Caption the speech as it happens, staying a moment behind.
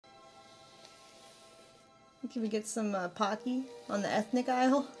Can we get some pocky on the ethnic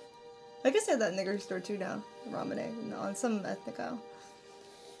aisle? I guess they have that nigger store too now. Ramen on some ethnic aisle.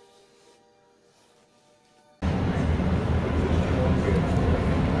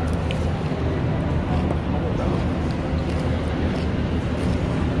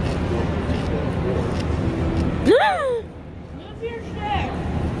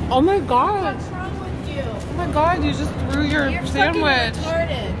 Oh my god. What's wrong with you? Oh my god, you just threw your sandwich.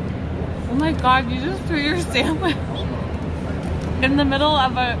 Oh my god, you just threw your sandwich in the middle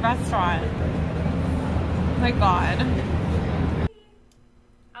of a restaurant. Oh my god.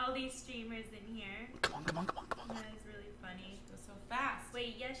 All these streamers in here. Come on, come on, come on, come on. That is really funny. Go so fast.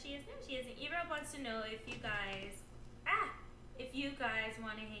 Wait, yes, she is. No, she isn't. Ebro wants to know if you guys,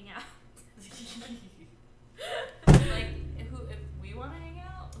 want to hang out. Like, if we want to hang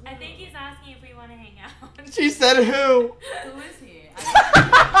out? I think he's asking if we want to hang out. She said who? Who is he?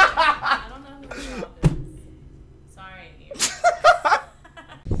 I don't know who Rob is. Sorry.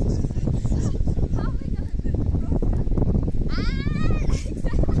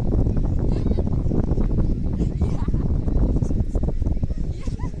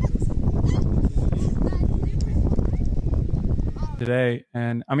 Today,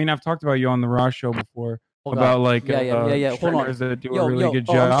 and I mean, I've talked about you on the Raw show before about like yeah. Hold on. that do a really good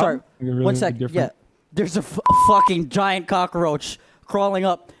job. I'm sorry. Really 1 sec. Yeah, there's a fucking giant cockroach crawling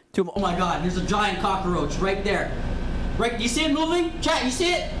up to. Oh my god, there's a giant cockroach right there. Right, you see it moving? Chat, you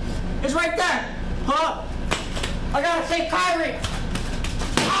see it? It's right there. Huh? I gotta save Kyrie.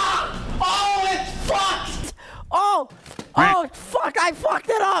 Ah! Oh, it's fucked. Oh, fuck! I fucked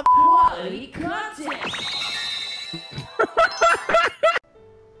it up. Quality content.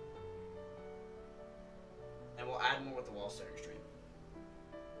 And we'll add more with the wall starting stream.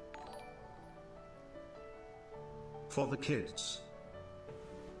 For the kids.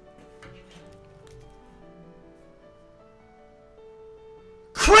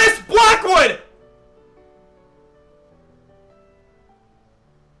 Chris Blackwood!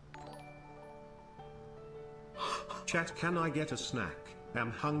 Chat, can I get a snack?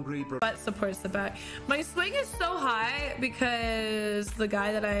 I'm hungry, bro. Butt supports the back. My swing is so high because the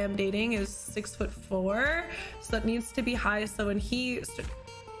guy that I am dating is 6'4", so that needs to be high. So when he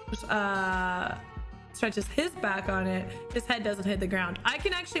stretches his back on it, his head doesn't hit the ground. I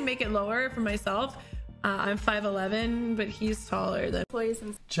can actually make it lower for myself. I'm 5'11", but he's taller than.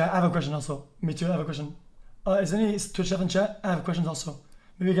 Chat, I have a question also. Me too, I have a question. Is any Twitch stuff in chat? I have questions also.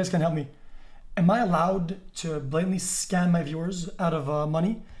 Maybe you guys can help me. Am I allowed to blatantly scam my viewers out of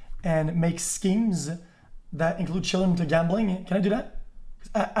money and make schemes that include children to gambling? Can I do that?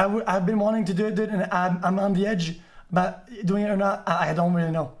 I've been wanting to do it, and I'm on the edge about doing it or not. I don't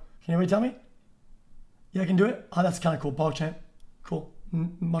really know. Can anybody tell me? Yeah, I can do it? Oh, that's kind of cool. Ball champ. Cool.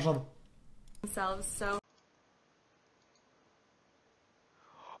 Much love. So.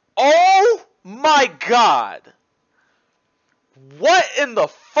 Oh my god! What in the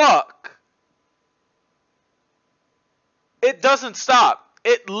fuck? It doesn't stop.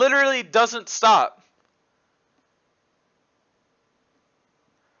 It literally doesn't stop.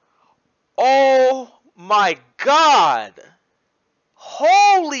 Oh my god!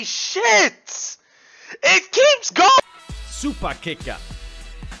 Holy shit! It keeps going! Super kicker.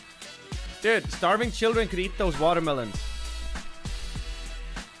 Dude, starving children could eat those watermelons.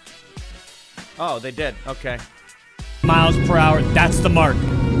 Oh, they did. Okay. Miles per hour, that's the mark.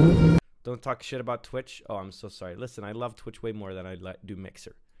 Don't talk shit about Twitch. Oh, I'm so sorry. Listen, I love Twitch way more than I do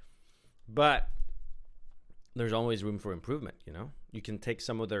Mixer. But there's always room for improvement, you know? You can take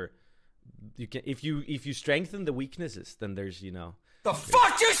some of their if you strengthen the weaknesses, then there's, you know. The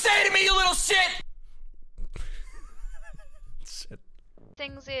fuck you say to me, you little shit! Shit.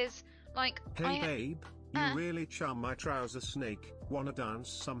 Things is like Hey babe, you really charm my trouser snake. Wanna dance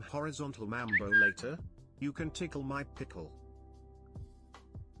some horizontal mambo later? You can tickle my pickle.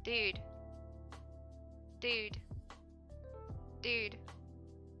 Dude.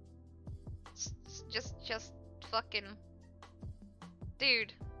 Just fucking.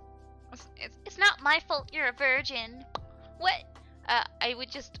 Dude. It's not my fault you're a virgin. What? I would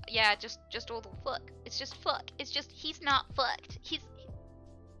just, yeah, just all the fuck. It's just fuck. It's just, he's not fucked.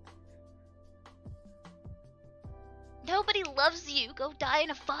 Nobody loves you. Go die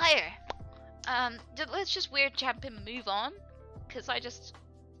in a fire. Let's just weird champ and move on. Cause I just,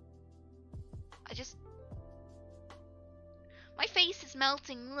 my face is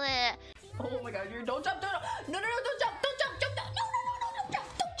melting. Bleh. Oh my god, don't jump, don't jump, don't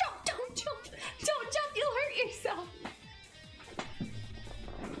jump, you'll hurt yourself.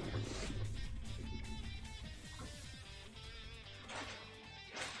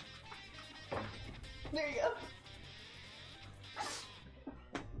 There you go.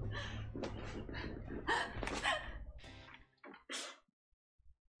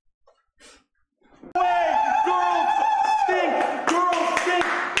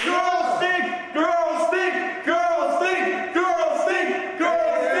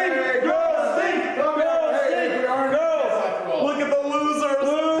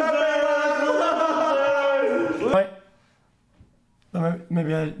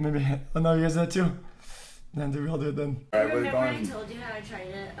 Maybe oh no, you guys did that too. Then we all do it then. Remember I told you how I tried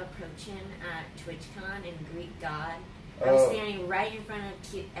to approach him at TwitchCon in Greek God? I was standing right in front of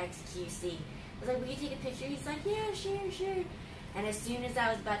XQC. I was like, will you take a picture? He's like, yeah, sure. And as soon as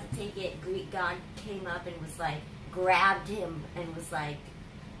I was about to take it, Greek God came up and was like, grabbed him and was like,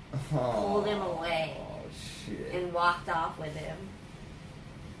 pulled him away. Oh, shit. And walked off with him.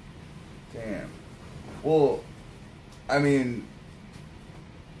 Damn. Well, I mean,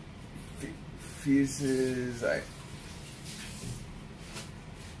 Fuses,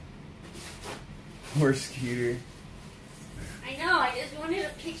 Poor Skeeter. I know, I just wanted a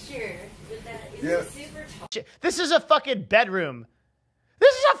picture with that. It's super tall. This is a fucking bedroom.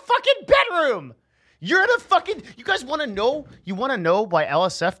 This is a fucking bedroom. You're in a fucking, you guys want to know, why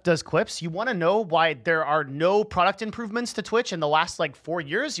LSF does clips? You want to know why there are no product improvements to Twitch in the last like 4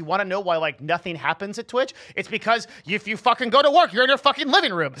 years? You want to know why like nothing happens at Twitch? It's because if you fucking go to work, you're in your fucking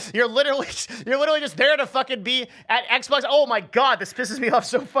living room. You're literally just there to fucking be at Xbox. Oh my God, this pisses me off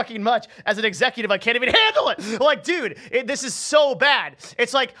so fucking much. As an executive, I can't even handle it. Like, dude, this is so bad.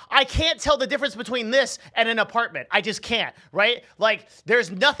 It's like, I can't tell the difference between this and an apartment. I just can't, right? Like, there's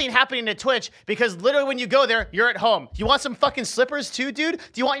nothing happening at Twitch because literally when you go there, you're at home. Do you want some fucking slippers too, dude?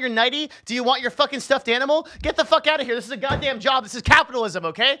 Do you want your nightie? Do you want your fucking stuffed animal? Get the fuck out of here. This is a goddamn job. This is capitalism,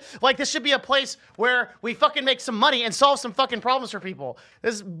 okay? Like, this should be a place where we fucking make some money and solve some fucking problems for people.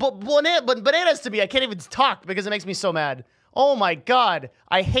 This is bananas to me. I can't even talk because it makes me so mad. Oh my God.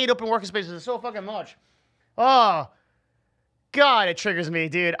 I hate open working spaces so fucking much. Oh, God, it triggers me,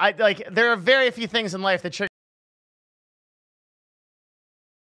 dude. There are very few things in life that trigger